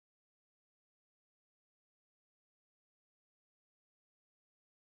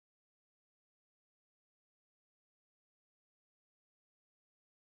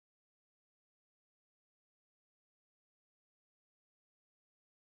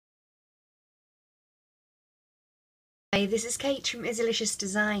Hi, this is Kate from Izzalicious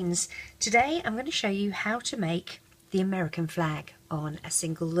Designs. Today I'm going to show you how to make the American flag on a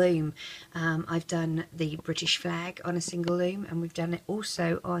single loom. I've done the British flag on a single loom, and we've done it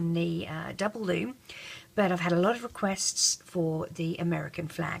also on the double loom, but I've had a lot of requests for the American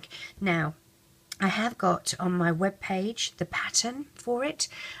flag. Now, I have got on my webpage the pattern for it.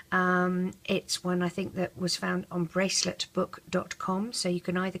 It's one I think that was found on braceletbook.com, so you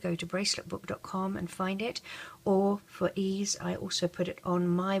can either go to braceletbook.com and find it, or for ease I also put it on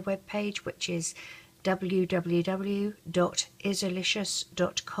my webpage, which is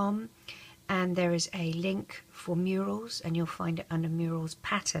www.izzalicious.com, and there is a link for murals and you'll find it under murals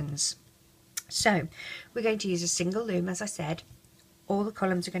patterns. So we're going to use a single loom, as I said. All the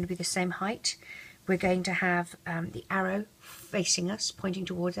columns are going to be the same height. We're going to have the arrow facing us, pointing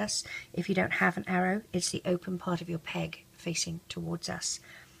towards us. If you don't have an arrow, it's the open part of your peg facing towards us.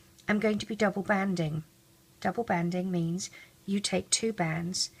 I'm going to be double banding. Double banding means you take two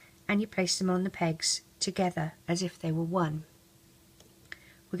bands and you place them on the pegs together as if they were one.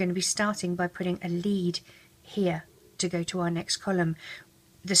 We're going to be starting by putting a lead here to go to our next column.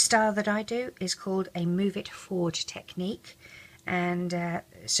 The style that I do is called a move it forward technique. And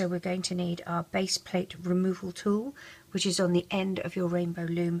so we're going to need our base plate removal tool, which is on the end of your Rainbow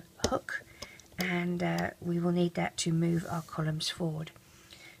Loom hook, and we will need that to move our columns forward.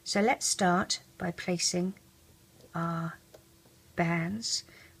 So let's start by placing our bands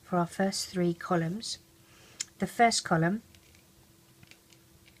for our first three columns. The first column,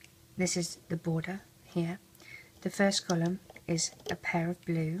 this is the border here, the first column is a pair of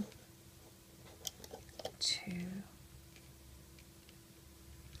blue, 2,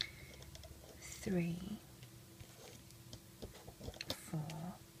 3, 4,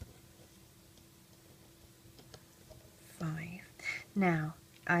 5. Now,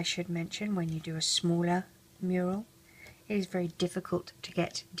 I should mention, when you do a smaller mural, it is very difficult to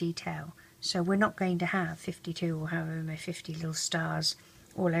get detail. So we're not going to have 52 or however many 50 little stars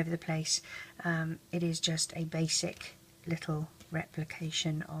all over the place. It is just a basic little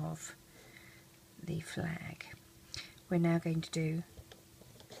replication of the flag. We're now going to do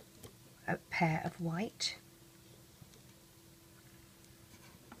a pair of white,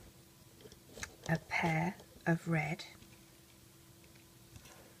 a pair of red,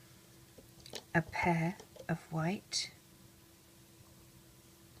 a pair of white,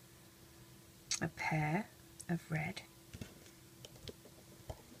 a pair of red,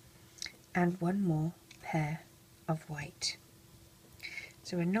 and one more pair of white.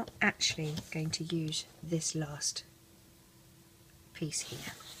 So we're not actually going to use this last piece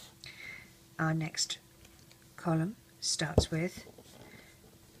here. Our next column starts with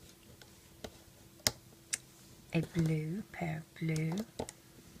a blue, pair of blue,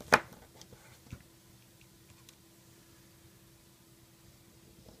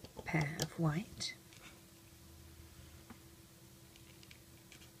 pair of white,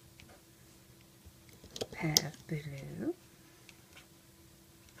 pair of blue,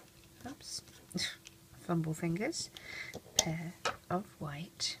 oops, fumble fingers, pair of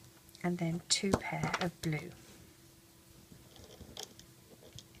white, and then two pair of blue.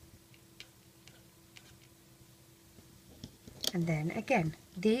 And then again,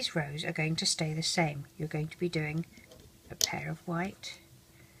 these rows are going to stay the same. You're going to be doing a pair of white,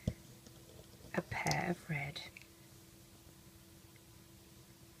 a pair of red,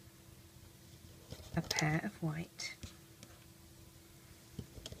 a pair of white,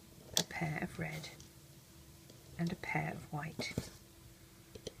 a pair of red, and a pair of white.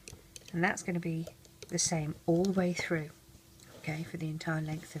 And that's going to be the same all the way through, okay, for the entire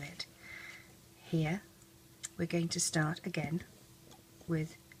length of it. Here we're going to start again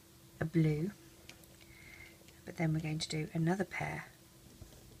with a blue, but then we're going to do another pair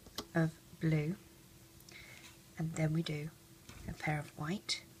of blue, and then we do a pair of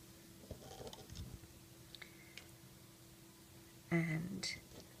white, and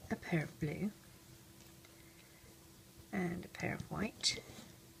a pair of blue, and a pair of white,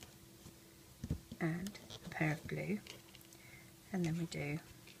 and a pair of blue, and then we do,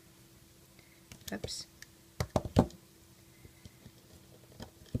 oops,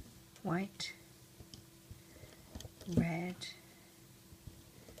 white, red,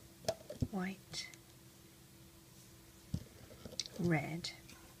 white, red,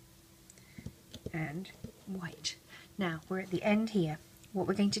 and white. Now we're at the end here. What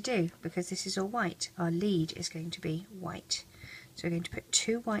we're going to do, because this is all white, our lead is going to be white. So we're going to put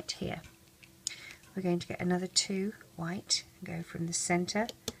two white here. We're going to get another two white and go from the centre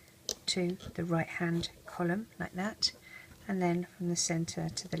to the right hand column like that, and then from the centre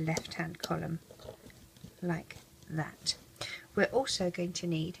to the left hand column like that. We're also going to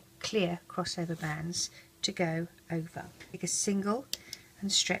need clear crossover bands to go over. Take a single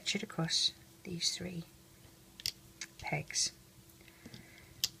and stretch it across these 3 pegs.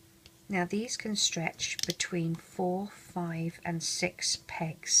 Now these can stretch between 4, 5 and 6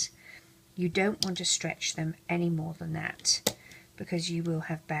 pegs. You don't want to stretch them any more than that, because you will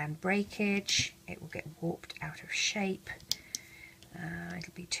have band breakage, it will get warped out of shape,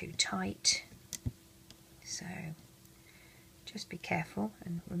 it'll be too tight. So just be careful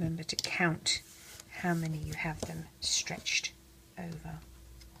and remember to count how many you have them stretched over.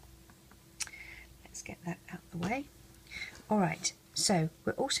 Let's get that out of the way. Alright, so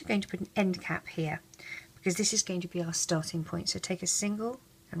we're also going to put an end cap here, because this is going to be our starting point. So take a single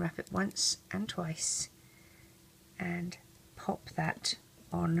and wrap it once and twice and pop that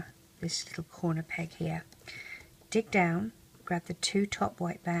on this little corner peg here. Dig down, grab the 2 top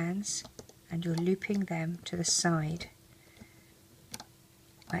white bands, and you're looping them to the side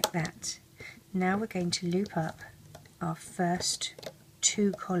like that. Now we're going to loop up our first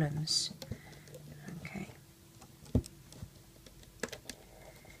 2 columns. Okay.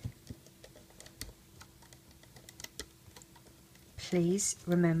 Please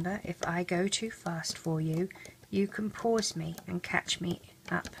remember, if I go too fast for you, you can pause me and catch me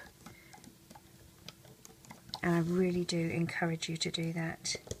up. And I really do encourage you to do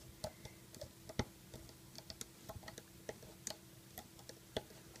that.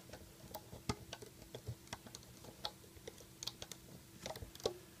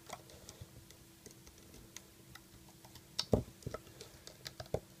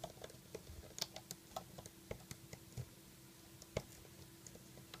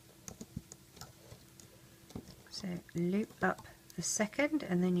 So loop up the second,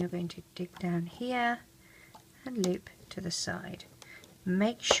 and then you're going to dig down here and loop to the side.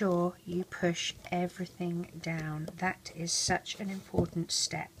 Make sure you push everything down. That is such an important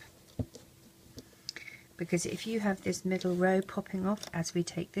step, because if you have this middle row popping off as we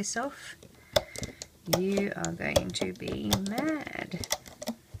take this off, you are going to be mad.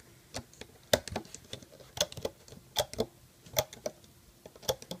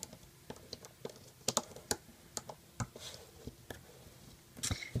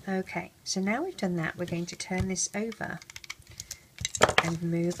 Okay, so now we've done that, we're going to turn this over and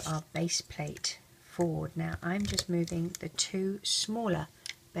move our base plate forward. Now I'm just moving the 2 smaller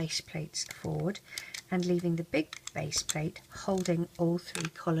base plates forward and leaving the big base plate holding all 3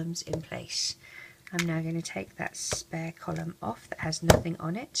 columns in place. I'm now going to take that spare column off that has nothing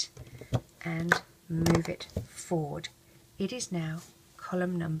on it and move it forward. It is now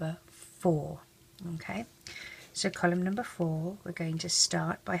column number 4. Okay. So column number 4, we're going to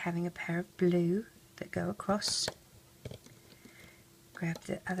start by having a pair of blue that go across. Grab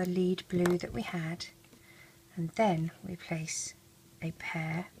the other lead blue that we had, and then we place a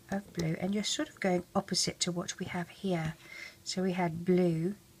pair of blue, and you're sort of going opposite to what we have here. So we had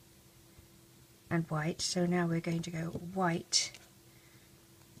blue and white, so now we're going to go white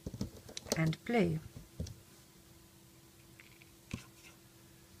and blue.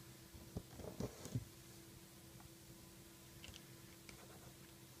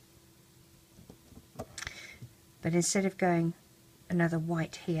 But instead of going another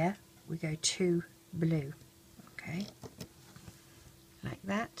white here, we go 2 blue, okay, like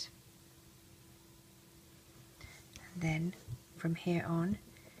that. And then from here on,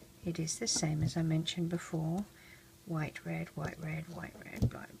 it is the same as I mentioned before: white, red, white, red, white, red,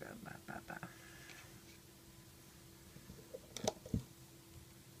 blah, blah, blah, blah, blah.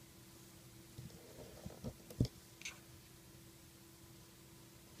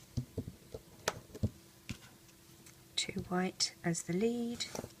 White as the lead,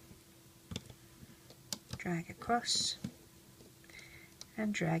 drag across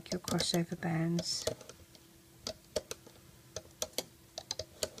and drag your crossover bands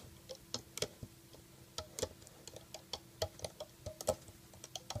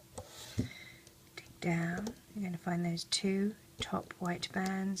dig down. You're going to find those 2 top white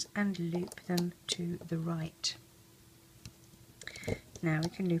bands and loop them to the right. Now we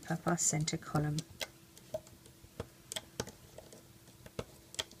can loop up our center column.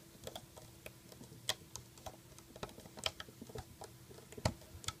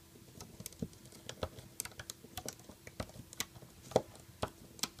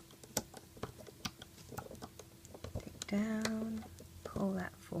 Down, pull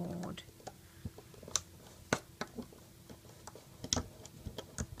that forward,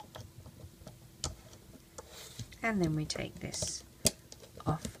 and then we take this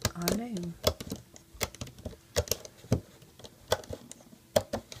off our loom.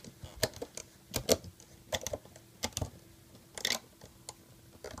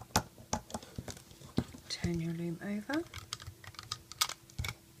 Turn your loom over.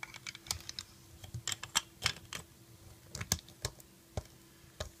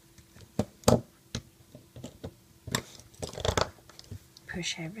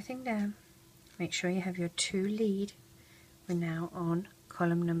 Push everything down. Make sure you have your 2 lead. We're now on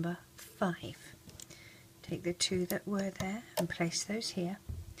column number 5. Take the 2 that were there and place those here.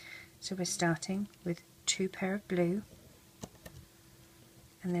 So we're starting with 2 pair of blue,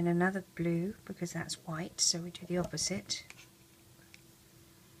 and then another blue because that's white, so we do the opposite.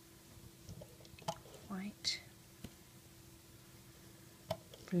 White,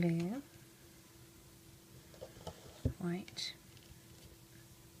 blue, white,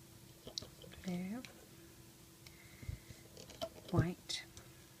 blue, white,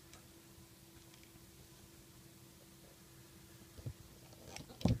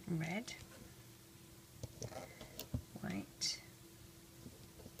 red, white,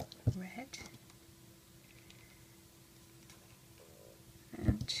 red,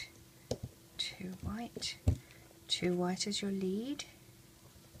 and 2 white. 2 white as your lead,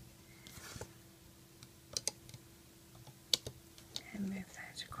 and move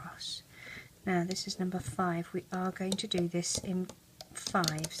that across. Now this is number 5. We are going to do this in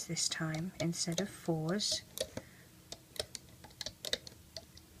 5s this time instead of 4s.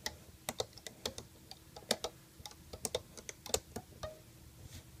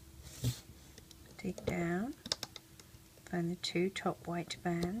 Dig down, find the 2 top white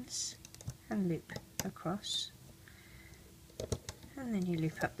bands and loop across, and then you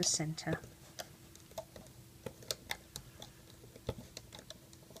loop up the centre.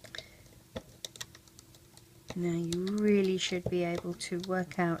 Now you really should be able to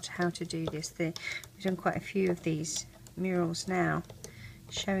work out how to do this. We've done quite a few of these murals now,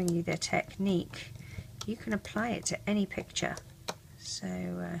 showing you their technique. You can apply it to any picture, so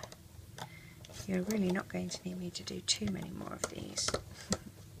you're really not going to need me to do too many more of these.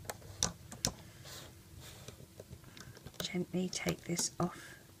 Gently take this off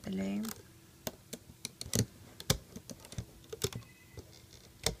the loom.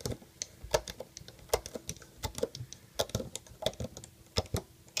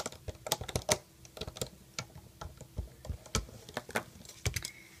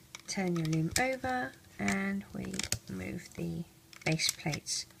 Turn your loom over and we move the base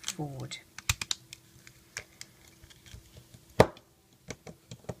plates forward.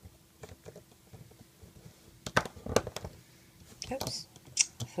 Oops,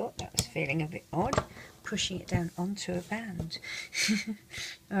 I thought that was feeling a bit odd, pushing it down onto a band.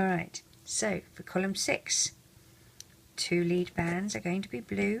 Alright, so for column 6, 2 lead bands are going to be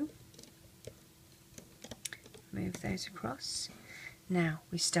blue. Move those across. Now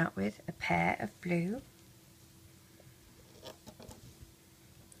we start with a pair of blue,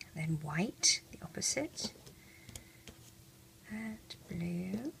 then white, the opposite, and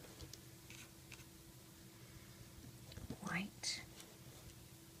blue, white,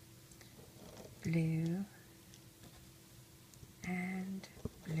 blue, and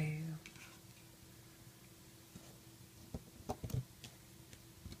blue.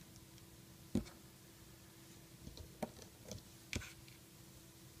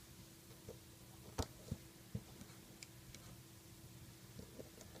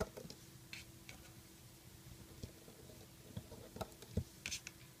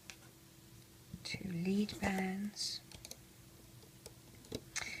 Lead bands.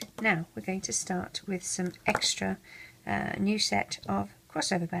 Now we're going to start with some extra new set of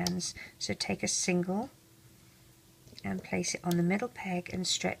crossover bands. So take a single and place it on the middle peg and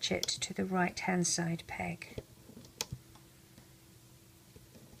stretch it to the right hand side peg.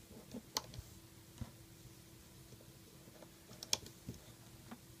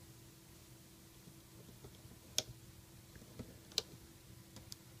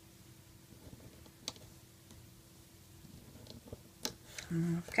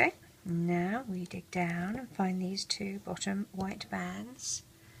 Okay, now we dig down and find these 2 bottom white bands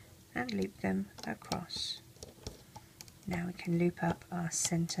and loop them across. Now we can loop up our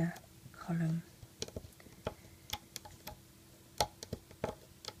centre column.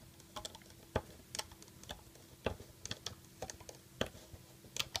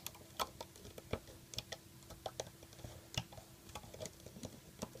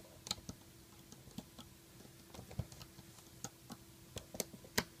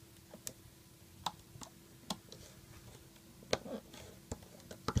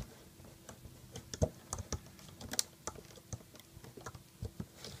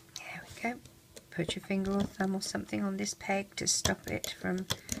 Okay, put your finger or thumb or something on this peg to stop it from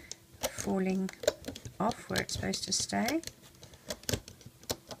falling off where it's supposed to stay.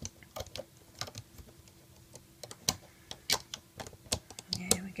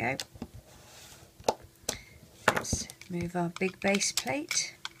 go. Let's move our big base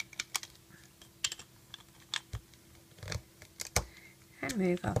plate and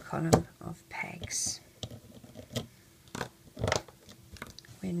move our column of pegs.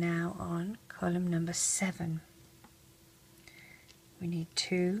 We're now on column number 7. We need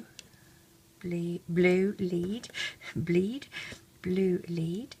 2 blue lead. Move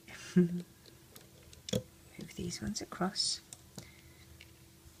these ones across.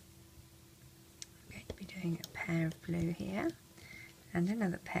 I'm going to be doing a pair of blue here and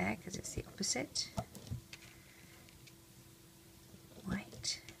another pair because it's the opposite.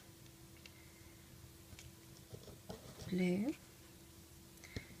 White, blue,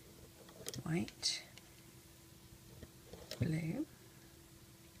 white, blue.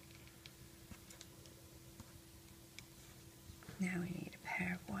 Now we need a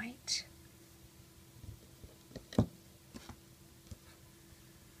pair of white,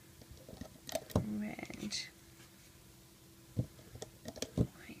 red,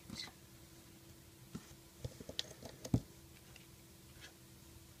 white,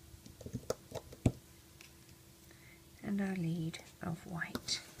 and our lead of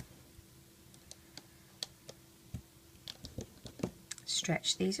white.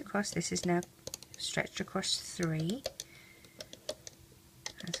 Stretch these across. This is now stretched across 3.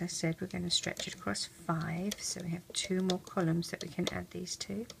 As I said, we're going to stretch it across 5, so we have 2 more columns that we can add these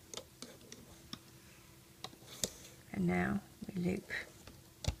to. And now we loop.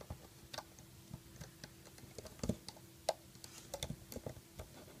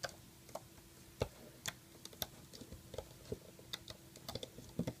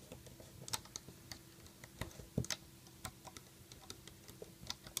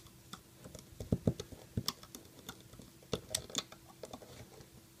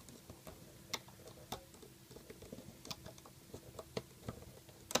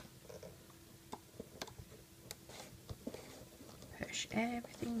 Push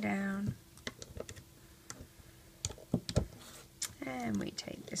everything down, and we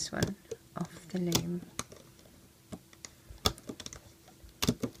take this one off the loom.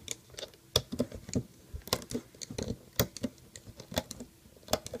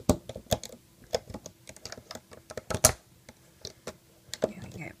 There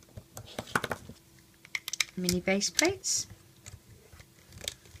we go. Mini base plates.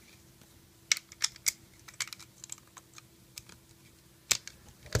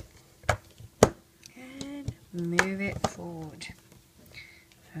 Move it forward.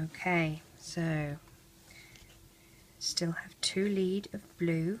 Okay, so still have 2 lead of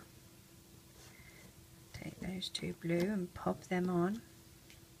blue. Take those 2 blue and pop them on.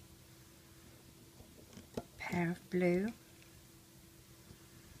 Pair of blue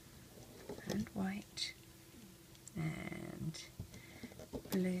and white and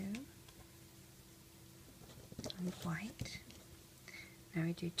blue and white. Now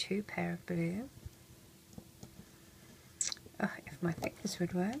we do 2 pair of blue. Oh, if my fingers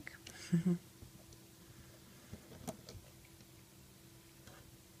would work.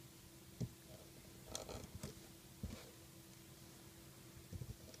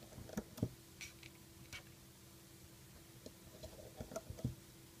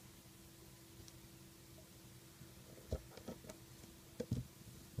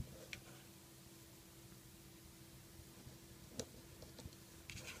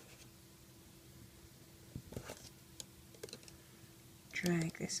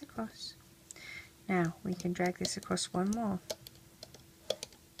 Drag this across. Now we can drag this across 1 more.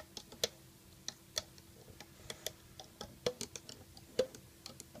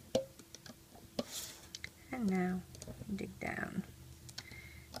 And now dig down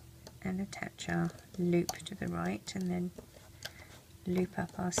and attach our loop to the right and then loop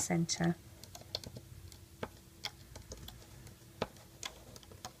up our center.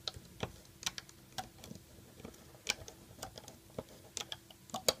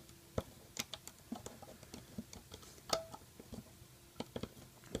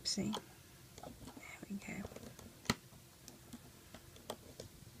 See, there we go.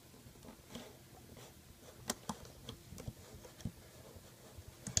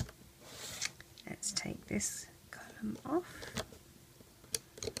 Let's take this column off.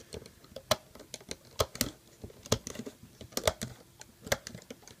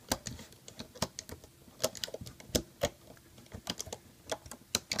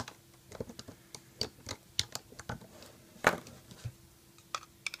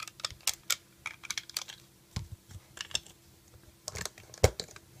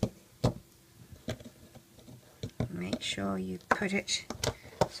 Make sure you put it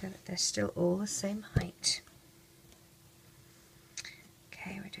so that they're still all the same height.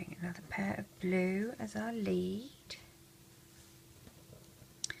 Okay, we're Another pair of blue as our lead.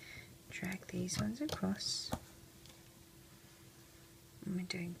 Drag these ones across. And we're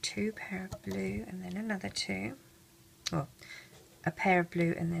doing 2 pair of blue and then another 2. Well, a pair of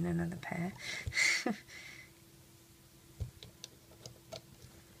blue and then another pair.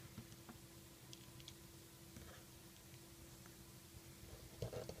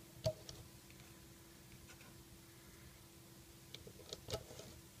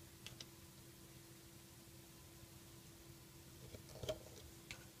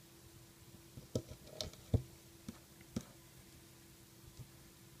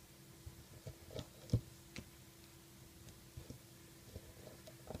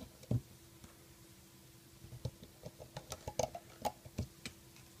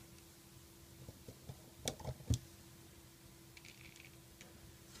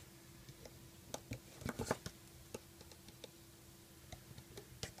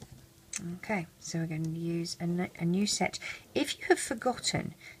 Okay, so we're going to use a new set. If you have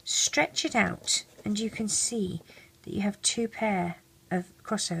forgotten, stretch it out and you can see that you have 2 pair of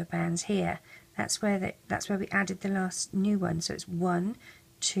crossover bands here. That's where we added the last new one. So it's 1,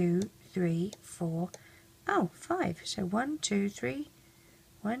 2, 3, 4, 5. So 1, 2, 3,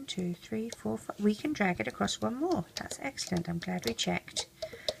 1, 2, 3, 4, 5. We can drag it across one more. That's excellent. I'm glad we checked.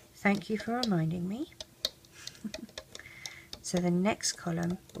 Thank you for reminding me. So the next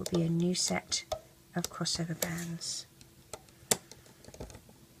column will be a new set of crossover bands.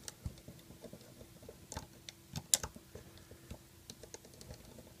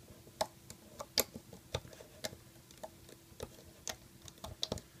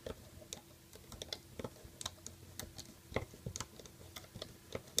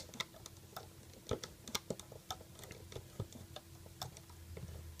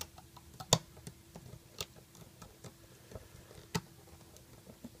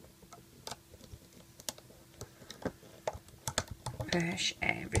 Push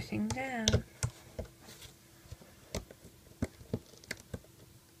everything down.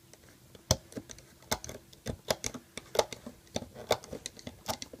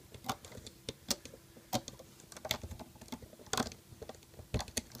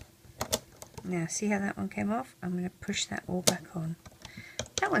 Now see how that one came off? I'm going to push that all back on.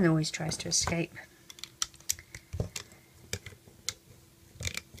 That one always tries to escape.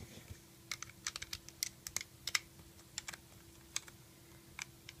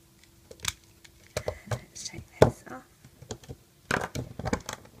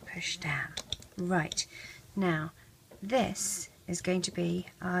 Down. Right, now this is going to be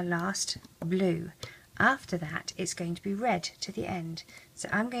our last blue. After that it's going to be red to the end. So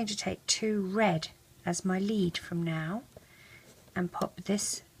I'm going to take 2 red as my lead from now and pop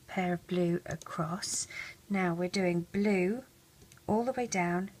this pair of blue across. Now we're doing blue all the way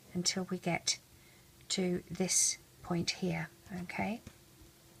down until we get to this point here, okay?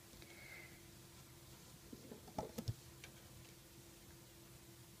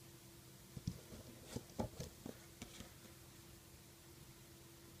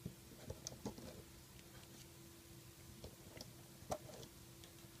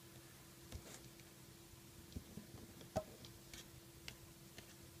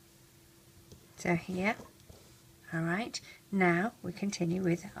 So here, alright, now we continue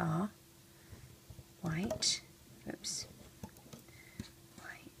with our white, oops,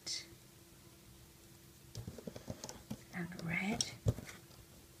 white and red,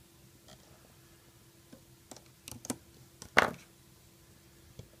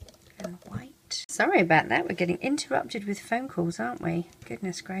 and white. Sorry about that, we're getting interrupted with phone calls, aren't we?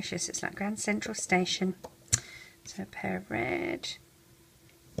 Goodness gracious, it's like Grand Central Station. So a pair of red,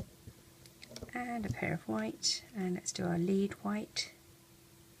 and a pair of white, and let's do our lead white.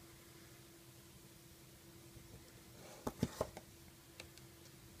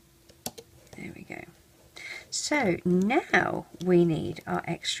 There we go. So now we need our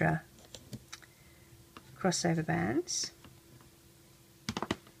extra crossover bands,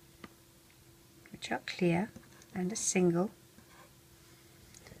 which are clear and a single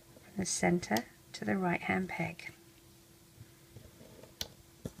from the centre to the right hand peg.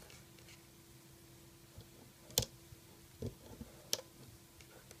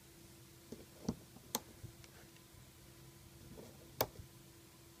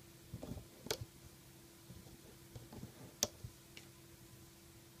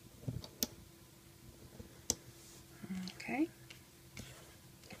 Okay,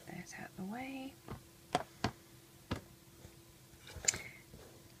 get those out of the way.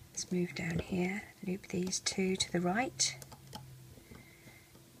 Let's move down here, loop these 2 to the right,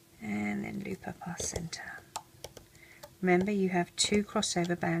 and then loop up our centre. Remember, you have 2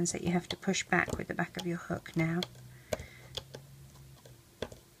 crossover bands that you have to push back with the back of your hook now.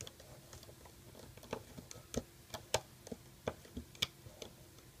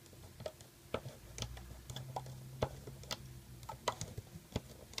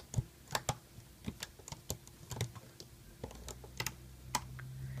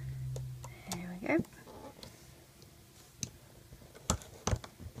 There we go.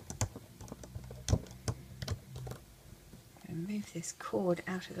 Move this cord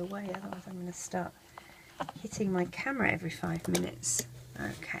out of the way, otherwise I'm going to start hitting my camera every 5 minutes.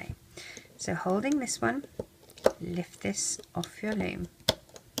 Okay, so holding this one, lift this off your loom.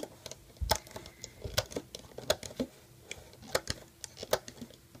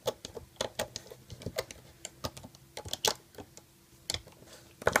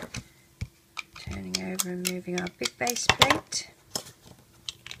 Turning over and moving our big base plate.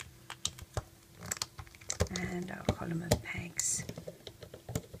 And our column of pegs.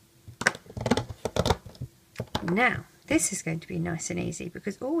 Now this is going to be nice and easy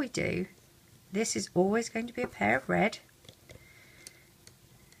because all we do, this is always going to be a pair of red,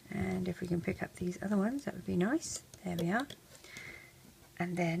 and if we can pick up these other ones that would be nice. There we are.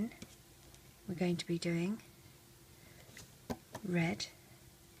 And then we're going to be doing red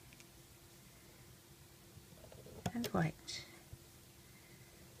and white,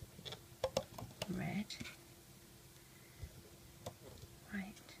 red,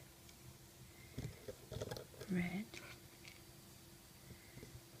 white, red,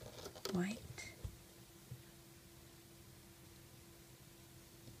 white,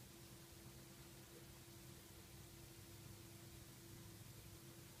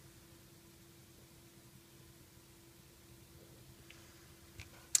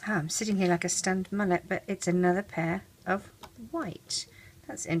 I'm sitting here like a stunned mullet, but it's another pair of white.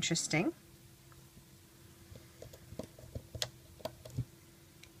 That's interesting.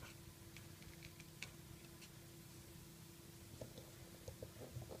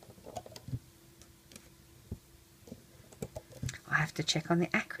 I have to check on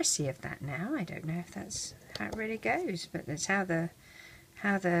the accuracy of that now. I don't know if that's how it really goes, but that's how the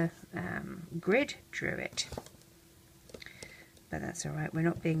grid drew it. But that's all right. We're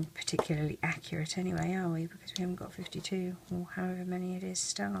not being particularly accurate anyway, are we? Because we haven't got 52 or however many it is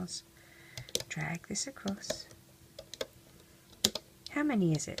stars. Drag this across. How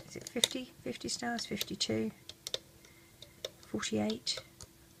many is it? Is it 50? 50 stars? 52? 48?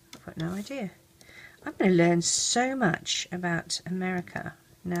 I've got no idea. I'm going to learn so much about America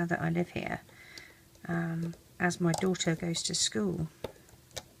now that I live here, as my daughter goes to school.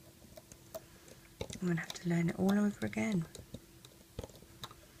 I'm going to have to learn it all over again.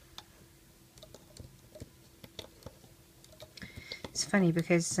 It's funny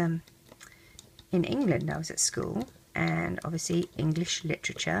because in England I was at school, and obviously English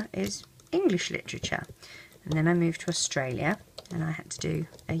literature is English literature, and then I moved to Australia and I had to do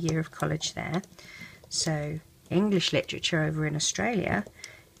a year of college there. So English literature over in Australia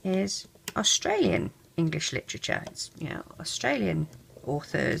is Australian English literature. It's, you know, Australian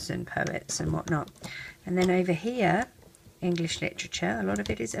authors and poets and whatnot. And then over here, English literature, a lot of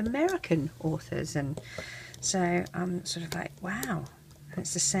it is American authors, and so I'm sort of like, wow. And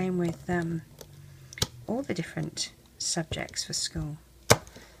it's the same with all the different subjects for school.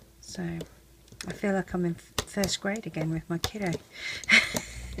 So I feel like I'm in first grade again with my kiddo.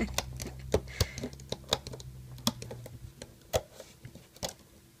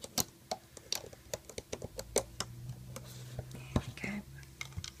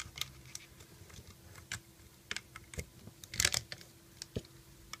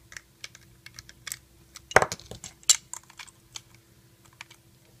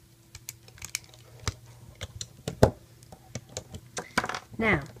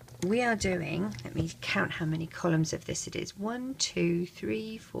 Now, we are doing, let me count how many columns of this it is. 1, 2,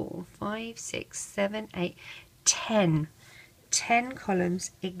 3, 4, 5, 6, 7, 8, 10. 10 columns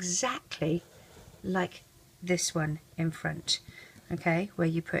exactly like this one in front. Okay, where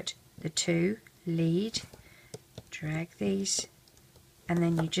you put the 2 lead, drag these, and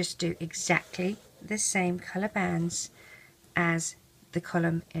then you just do exactly the same colour bands as the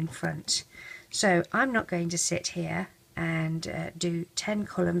column in front. So I'm not going to sit here and do 10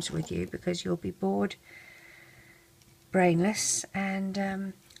 columns with you because you'll be bored, brainless, and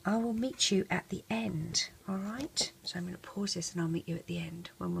I will meet you at the end. Alright, so I'm going to pause this and I'll meet you at the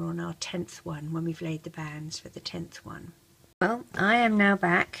end when we're on our 10th one, when we've laid the bands for the 10th one. Well, I am now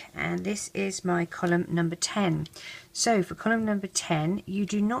back, and this is my column number 10. So for column number 10, you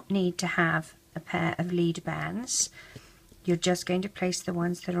do not need to have a pair of lead bands. You're just going to place the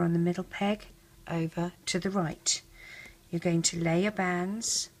ones that are on the middle peg over to the right. you're going to lay your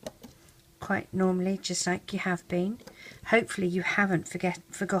bands quite normally, just like you have been. Hopefully you haven't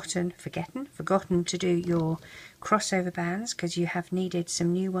forgotten to do your crossover bands, because you have needed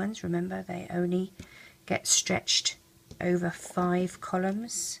some new ones. Remember, they only get stretched over 5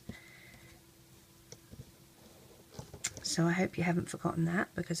 columns. So I hope you haven't forgotten that,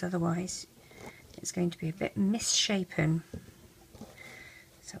 because otherwise it's going to be a bit misshapen.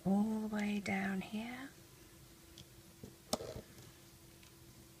 So all the way down here.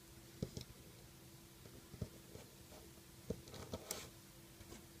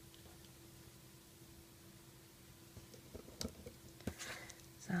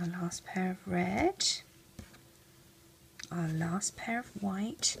 So our last pair of red, our last pair of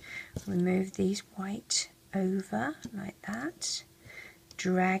white. Remove these white over like that.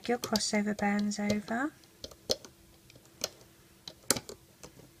 Drag your crossover bands over.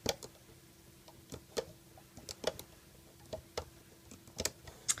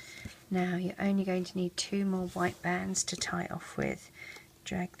 Now you're only going to need 2 more white bands to tie off with.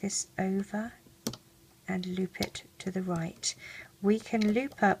 Drag this over and loop it to the right. We can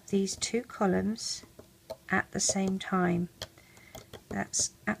loop up these 2 columns at the same time.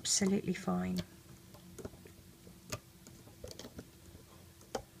 That's absolutely fine.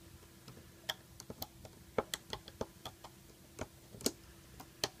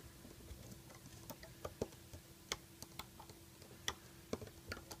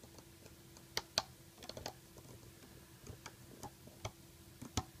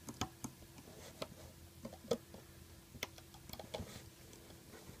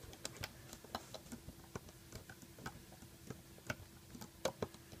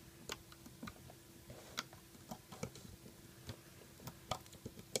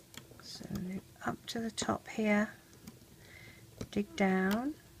 So loop up to the top here, dig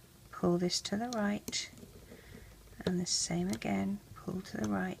down, pull this to the right, and the same again, pull to the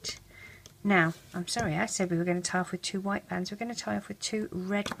right. Now, I'm sorry, I said we were going to tie off with 2 white bands. We're going to tie off with 2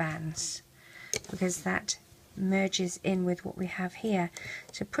 red bands, because that merges in with what we have here.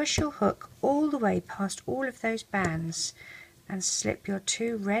 So push your hook all the way past all of those bands and slip your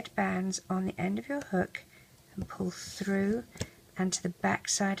 2 red bands on the end of your hook and pull through and to the back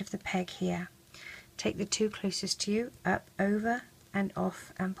side of the peg here. Take the 2 closest to you, up, over and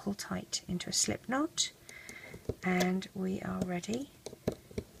off, and pull tight into a slip knot, and we are ready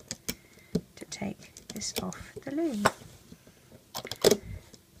to take this off the loom.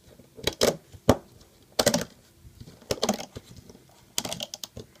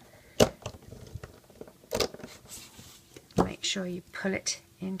 Make sure you pull it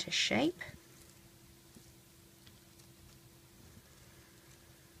into shape.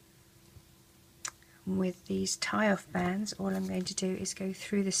 With these tie-off bands, all I'm going to do is go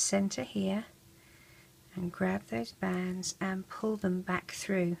through the center here and grab those bands and pull them back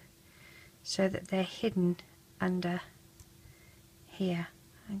through so that they're hidden under here.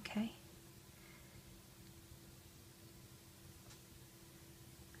 Okay,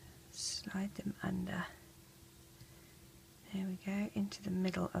 slide them under, there we go, into the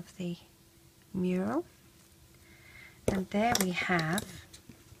middle of the mural, and there we have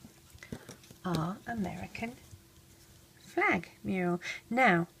our American flag mural.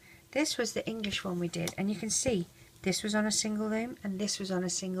 Now, this was the English one we did, and you can see this was on a single loom and this was on a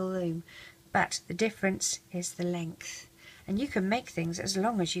single loom, but the difference is the length. And you can make things as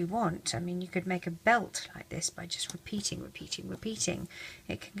long as you want. I mean, you could make a belt like this by just repeating.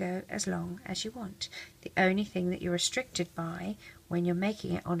 It can go as long as you want. The only thing that you're restricted by when you're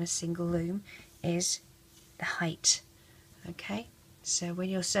making it on a single loom is the height. Okay, so when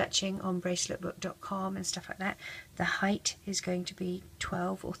you're searching on braceletbook.com and stuff like that, the height is going to be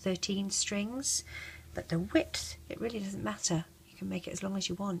 12 or 13 strings, but the width, it really doesn't matter. You can make it as long as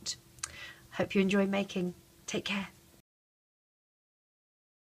you want. Hope you enjoy making. Take care.